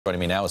Joining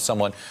me now is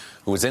someone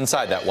who was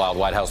inside that wild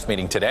White House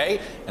meeting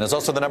today and is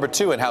also the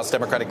 #2 in House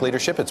Democratic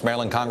leadership. It's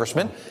Maryland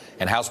Congressman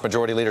and House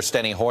Majority Leader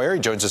Steny Hoyer. He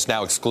joins us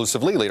now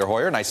exclusively. Leader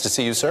Hoyer, nice to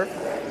see you, sir.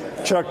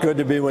 Chuck, good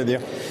to be with you.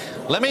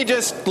 Let me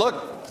just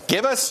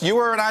you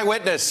were an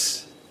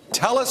eyewitness.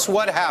 Tell us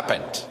what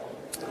happened.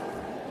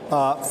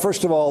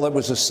 First of all, it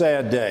was a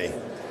sad day.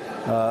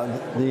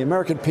 The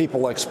American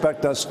people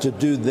expect us to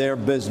do their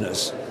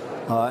business,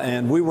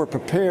 and we were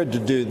prepared to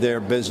do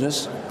their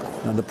business.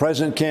 The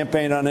president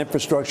campaigned on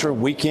infrastructure.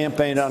 We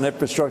campaigned on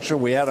infrastructure.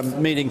 We had a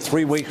meeting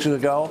 3 weeks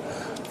ago.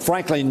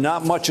 Frankly,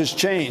 not much has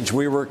changed.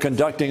 We were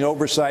conducting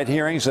oversight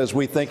hearings, as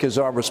we think is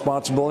our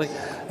responsibility.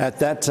 At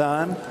that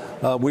time,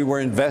 we were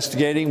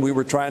investigating. We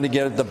were trying to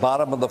get at the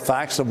bottom of the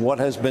facts of what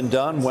has been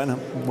done,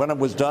 when it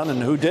was done,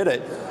 and who did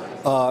it.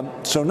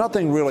 So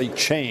nothing really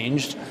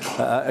changed,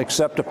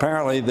 except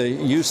apparently the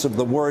use of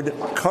the word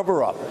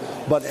cover-up.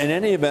 But in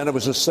any event, it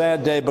was a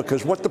sad day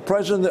because what the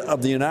President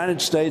of the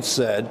United States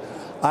said,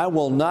 I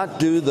will not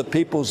do the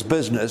people's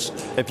business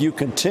if you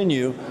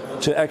continue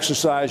to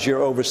exercise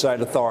your oversight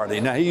authority.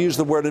 Now, he used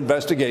the word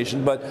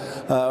investigation, but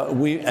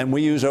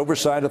we use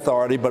oversight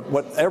authority. But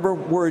whatever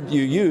word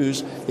you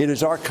use, it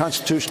is our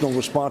constitutional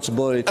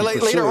responsibility to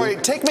pursue Leader Hoyer,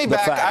 take me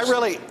back. Facts.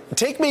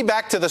 Take me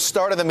back to the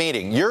start of the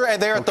meeting. You're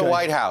there at the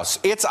White House.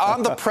 It's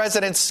on the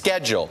president's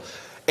schedule.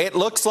 It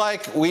looks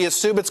like we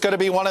assume it's going to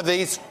be one of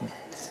these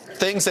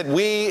things that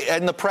we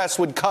and the press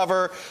would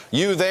cover.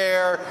 You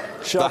there,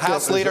 the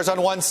House leaders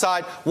on one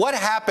side. What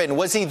happened?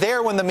 Was he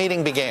there when the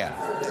meeting began?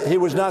 He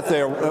was not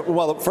there.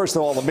 Well, first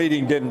of all, the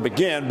meeting didn't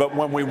begin, but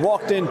when we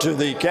walked into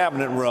the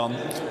cabinet room,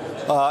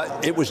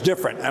 it was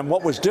different. And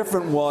what was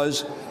different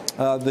was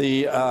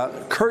the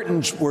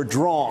curtains were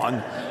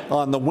drawn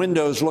on the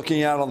windows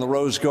looking out on the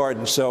Rose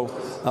Garden. So,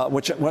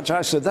 which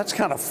I said, that's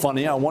kind of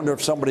funny. I wonder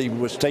if somebody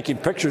was taking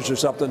pictures or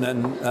something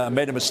and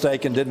made a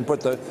mistake and didn't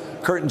put the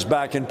curtains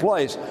back in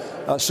place.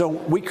 So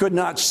we could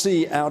not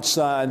see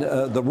outside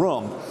the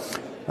room.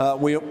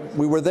 We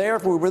were there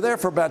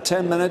for about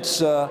 10 minutes.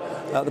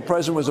 The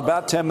president was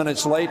about 10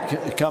 minutes late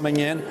coming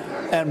in.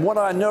 And what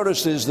I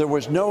noticed is there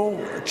was no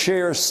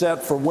chair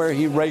set for where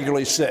he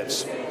regularly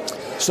sits.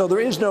 So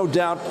there is no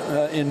doubt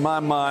in my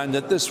mind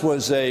that this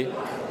was a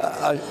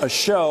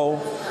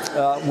show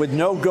with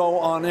no go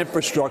on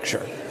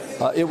infrastructure.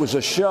 It was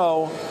a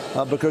show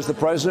because the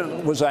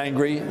president was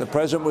angry. The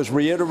president was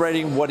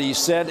reiterating what he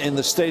said in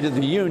the State of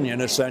the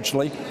Union,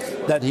 essentially,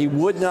 that he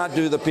would not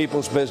do the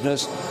people's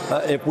business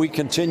if we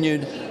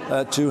continued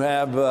to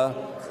have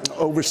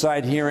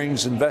oversight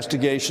hearings,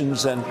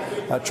 investigations, and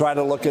try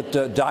to look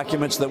at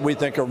documents that we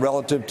think are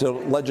relative to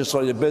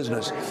legislative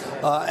business.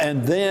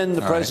 And then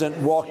the president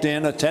walked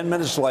in 10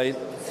 minutes late,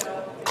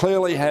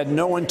 clearly had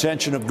no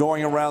intention of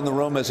going around the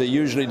room as he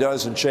usually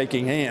does and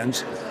shaking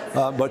hands,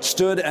 but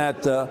stood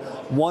at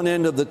one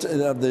end of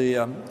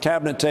the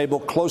cabinet table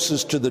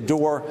closest to the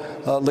door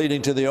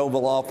leading to the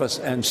Oval Office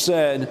and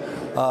said,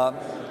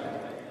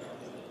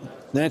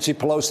 Nancy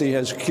Pelosi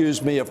has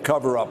accused me of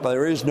cover-up.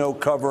 There is no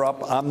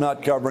cover-up. I'm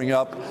not covering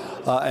up,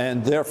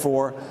 and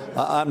therefore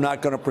I'm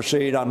not going to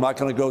proceed. I'm not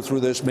going to go through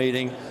this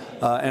meeting.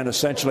 And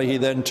essentially, he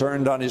then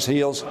turned on his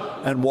heels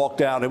and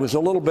walked out. It was a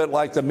little bit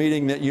like the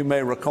meeting that you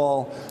may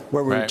recall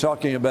where we were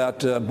talking about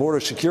border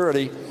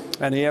security.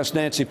 And he asked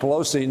Nancy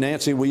Pelosi,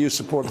 Nancy, will you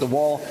support the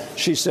wall?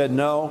 She said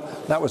no.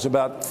 That was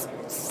about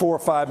 4 or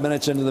 5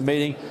 minutes into the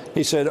meeting.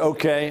 He said,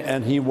 OK,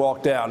 and he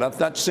walked out.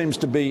 That seems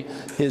to be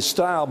his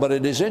style. But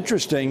it is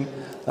interesting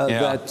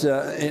that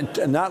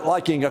in not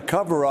liking a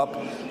cover-up,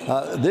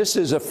 this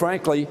is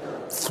frankly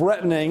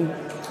threatening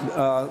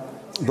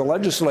the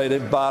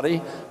legislative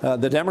body,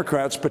 the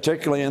Democrats,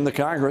 particularly in the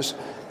Congress,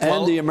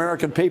 and the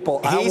American people.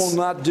 I will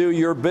not do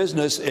your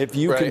business if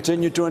you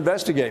continue to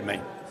investigate me.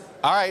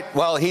 All right.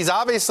 Well, he's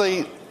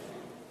obviously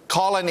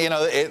calling,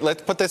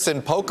 let's put this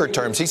in poker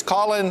terms. He's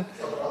calling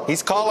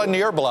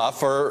your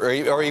bluff or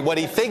what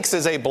he thinks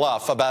is a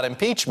bluff about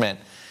impeachment.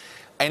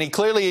 And he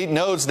clearly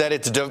knows that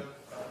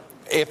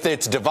if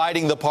it's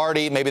dividing the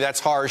party, maybe that's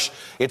harsh.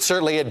 It's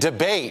certainly a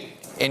debate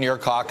in your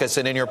caucus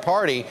and in your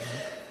party.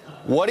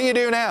 What do you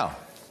do now?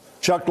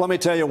 Chuck, let me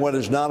tell you what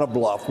is not a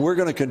bluff. We're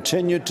going to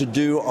continue to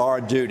do our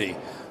duty.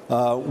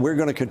 We're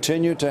going to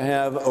continue to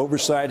have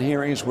oversight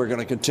hearings. We're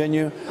going to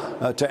continue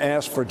to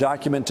ask for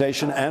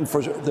documentation and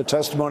for the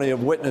testimony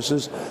of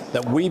witnesses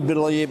that we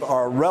believe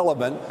are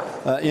relevant,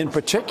 in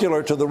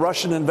particular to the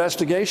Russian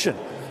investigation.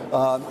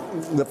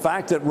 The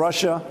fact that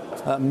Russia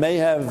may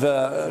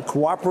have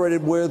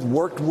cooperated with,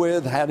 worked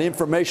with, had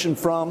information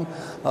from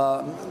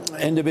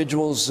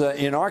individuals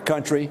in our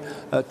country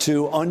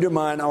to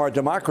undermine our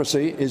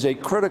democracy is a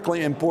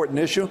critically important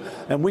issue,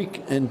 and we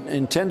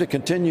intend to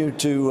continue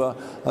to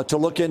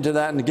look into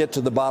that and get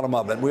to the bottom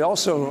of it. We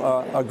also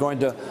are going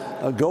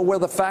to go where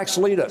the facts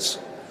lead us.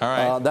 All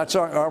right. That's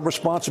our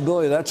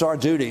responsibility. That's our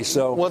duty.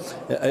 So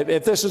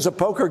if this is a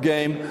poker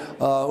game,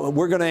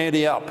 we're going to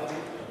ante up.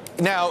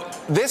 Now,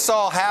 this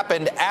all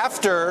happened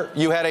after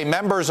you had a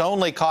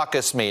members-only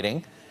caucus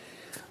meeting,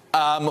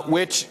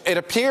 which it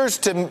appears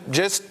to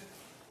just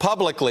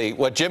publicly,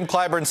 what Jim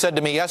Clyburn said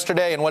to me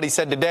yesterday and what he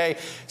said today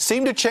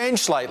seem to change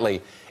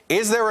slightly.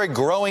 Is there a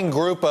growing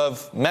group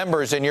of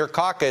members in your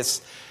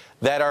caucus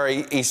that are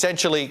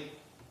essentially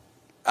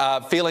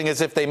feeling as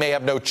if they may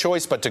have no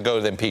choice but to go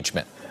to the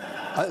impeachment?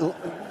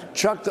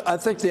 Chuck, I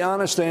think the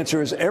honest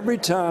answer is every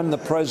time the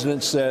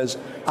president says,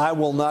 I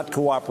will not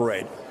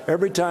cooperate,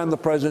 every time the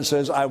president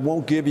says, I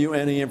won't give you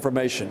any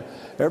information,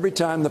 every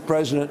time the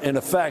president, in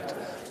effect,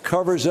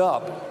 covers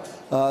up,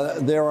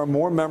 there are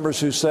more members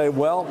who say,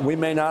 well, we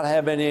may not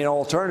have any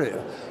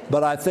alternative.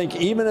 But I think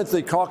even at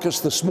the caucus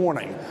this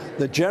morning,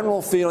 the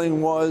general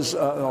feeling was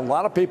a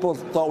lot of people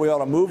thought we ought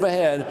to move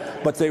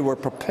ahead, but they were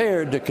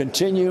prepared to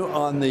continue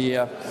on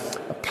the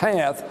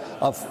path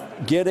of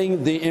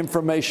getting the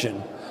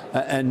information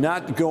and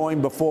not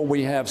going before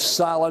we have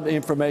solid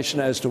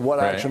information as to what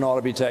action ought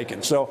to be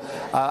taken. So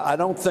I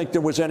don't think there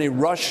was any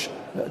rush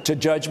to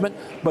judgment,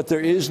 but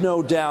there is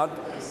no doubt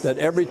that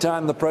every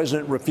time the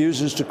president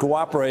refuses to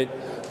cooperate,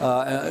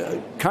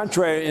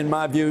 contrary, in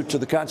my view, to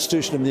the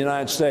Constitution of the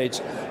United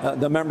States,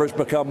 the members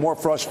become more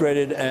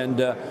frustrated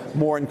and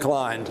more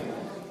inclined.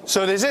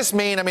 So does this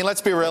mean, I mean,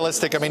 let's be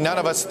realistic. I mean, none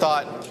of us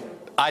thought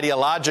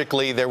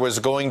ideologically there was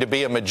going to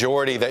be a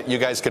majority that you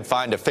guys could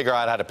find to figure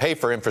out how to pay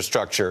for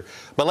infrastructure.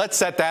 But let's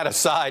set that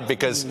aside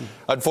because,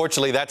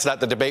 unfortunately, that's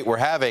not the debate we're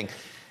having.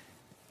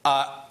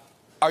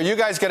 Are you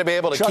guys going to be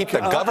able to Chuck, keep the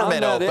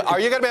government open? Are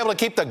you going to be able to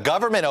keep the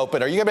government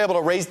open? Are you going to be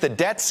able to raise the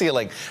debt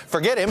ceiling?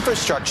 Forget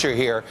infrastructure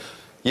here.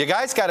 You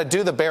guys got to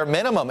do the bare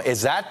minimum.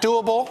 Is that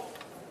doable?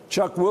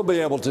 Chuck, we'll be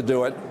able to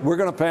do it. We're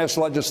going to pass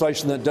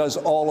legislation that does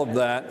all of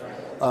that.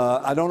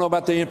 I don't know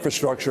about the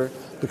infrastructure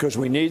because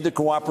we need the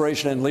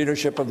cooperation and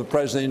leadership of the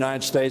President of the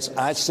United States.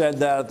 I said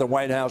that at the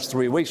White House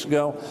 3 weeks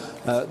ago.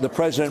 The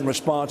President's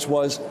response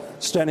was,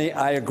 Steny,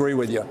 I agree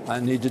with you. I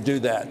need to do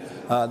that.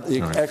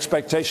 The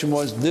expectation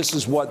was this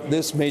is what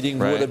this meeting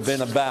would have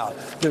been about.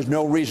 There's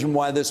no reason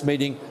why this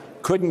meeting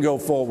couldn't go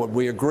forward.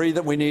 We agree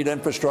that we need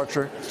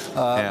infrastructure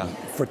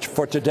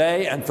for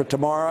today and for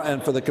tomorrow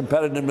and for the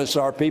competitiveness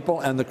of our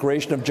people and the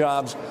creation of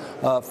jobs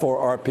for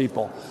our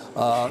people.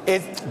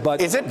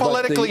 Is it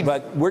politically?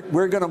 But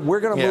we're going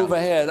to move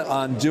ahead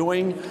on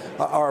doing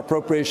our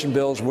appropriation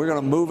bills. We're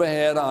going to move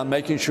ahead on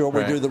making sure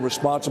we do the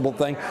responsible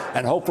thing,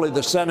 and hopefully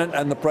the Senate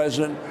and the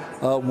President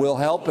will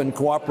help and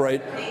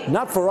cooperate.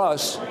 Not for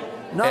us.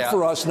 Not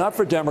for us, not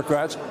for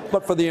Democrats,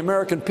 but for the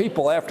American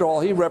people. After all,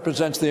 he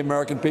represents the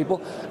American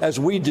people, as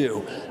we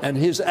do. And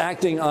his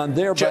acting on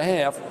their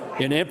behalf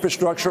in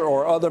infrastructure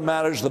or other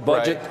matters, the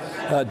budget,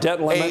 debt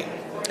limit,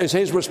 is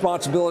his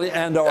responsibility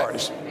and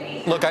ours.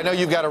 Look, I know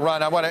you've got to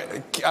run. I want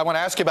to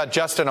ask you about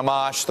Justin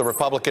Amash, the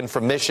Republican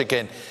from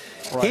Michigan.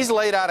 He's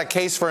laid out a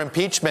case for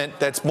impeachment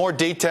that's more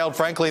detailed,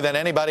 frankly, than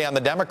anybody on the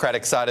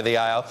Democratic side of the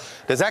aisle.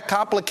 Does that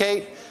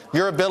complicate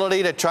your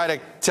ability to try to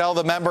tell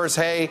the members,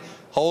 hey,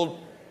 hold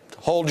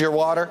your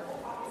water?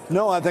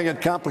 No, I think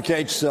it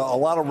complicates a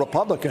lot of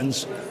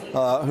Republicans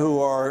who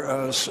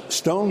are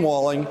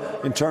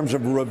stonewalling in terms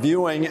of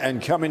reviewing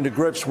and coming to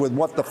grips with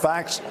what the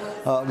facts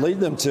lead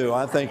them to.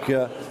 I think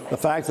the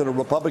fact that a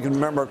Republican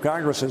member of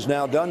Congress has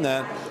now done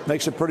that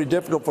makes it pretty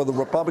difficult for the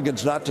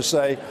Republicans not to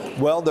say,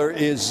 well, there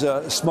is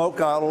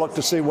smoke. I'll look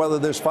to see whether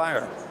there's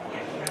fire.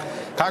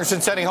 Congressman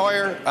Steny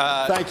Hoyer,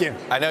 thank you.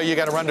 I know you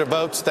got to run to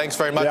votes. Thanks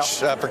very much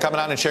for coming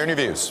on and sharing your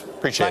views.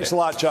 Appreciate it. Thanks a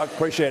lot, Chuck.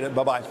 Appreciate it.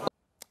 Bye-bye.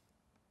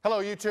 Hello,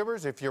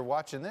 YouTubers. If you're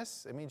watching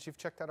this, it means you've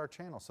checked out our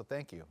channel, so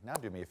thank you. Now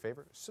do me a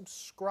favor,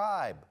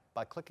 subscribe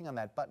by clicking on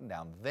that button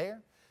down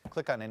there.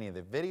 Click on any of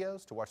the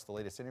videos to watch the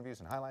latest interviews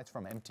and highlights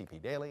from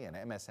MTP Daily and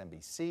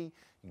MSNBC. You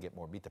can get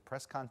more Meet the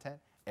Press content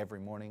every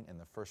morning in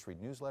the First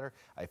Read newsletter.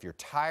 If you're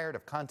tired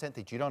of content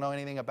that you don't know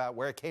anything about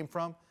where it came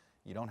from,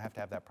 you don't have to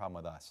have that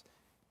problem with us.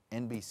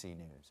 NBC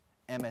News,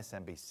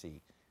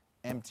 MSNBC,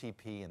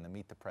 MTP, and the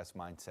Meet the Press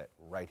mindset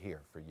right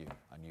here for you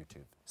on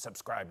YouTube.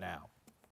 Subscribe now.